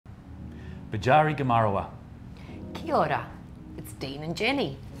Bajari Gamarawa. Kia ora, it's Dean and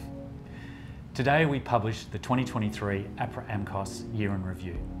Jenny. Today we published the 2023 APRA AMCOS Year in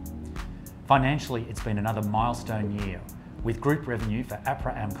Review. Financially, it's been another milestone year, with group revenue for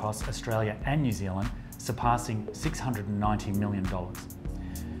APRA AMCOS Australia and New Zealand surpassing $690 million.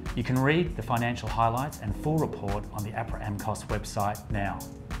 You can read the financial highlights and full report on the APRA AMCOS website now.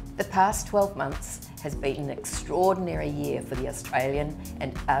 The past 12 months has been an extraordinary year for the Australian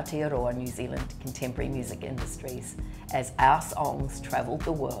and Aotearoa New Zealand contemporary music industries as our songs travelled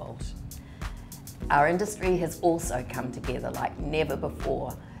the world. Our industry has also come together like never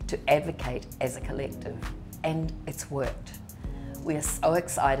before to advocate as a collective, and it's worked. We are so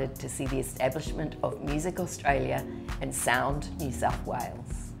excited to see the establishment of Music Australia and Sound New South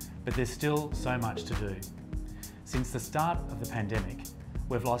Wales. But there's still so much to do. Since the start of the pandemic,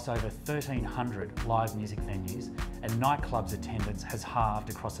 we've lost over 1,300 live music venues and nightclubs attendance has halved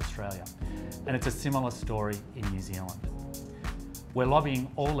across Australia. And it's a similar story in New Zealand. We're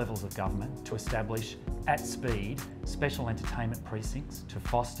lobbying all levels of government to establish, at speed, special entertainment precincts to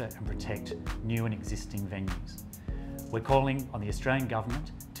foster and protect new and existing venues. We're calling on the Australian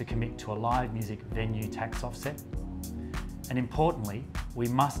government to commit to a live music venue tax offset. And importantly, we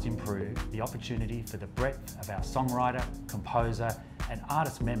must improve the opportunity for the breadth of our songwriter, composer and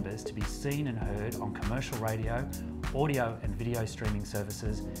artist members to be seen and heard on commercial radio, audio and video streaming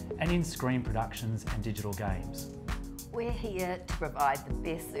services and in screen productions and digital games. We're here to provide the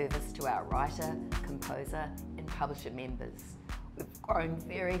best service to our writer, composer and publisher members. We've grown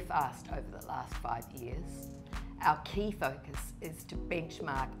very fast over the last 5 years. Our key focus is to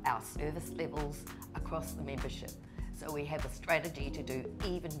benchmark our service levels across the membership, so we have a strategy to do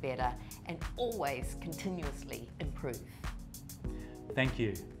even better and always continuously improve. Thank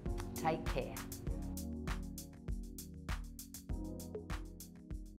you. Take care.